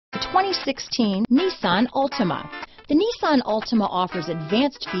2016 Nissan Altima. The Nissan Altima offers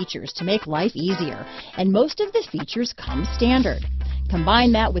advanced features to make life easier, and most of the features come standard.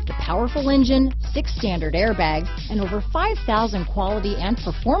 Combine that with the powerful engine, 6 standard airbags, and over 5,000 quality and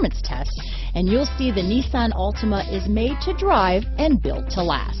performance tests, and you'll see the Nissan Altima is made to drive and built to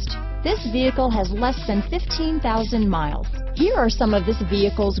last. This vehicle has less than 15,000 miles. Here are some of this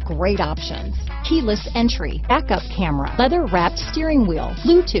vehicle's great options: keyless entry, backup camera, leather-wrapped steering wheel,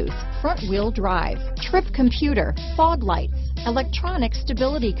 Bluetooth, front-wheel drive, trip computer, fog lights, electronic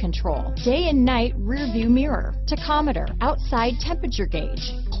stability control, day and night rear-view mirror, tachometer, outside temperature gauge,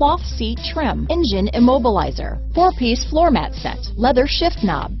 cloth seat trim, engine immobilizer, 4-piece floor mat set, leather shift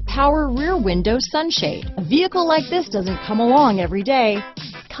knob, power rear window sunshade. A vehicle like this doesn't come along every day.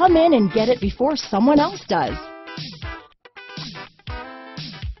 Come in and get it before someone else does.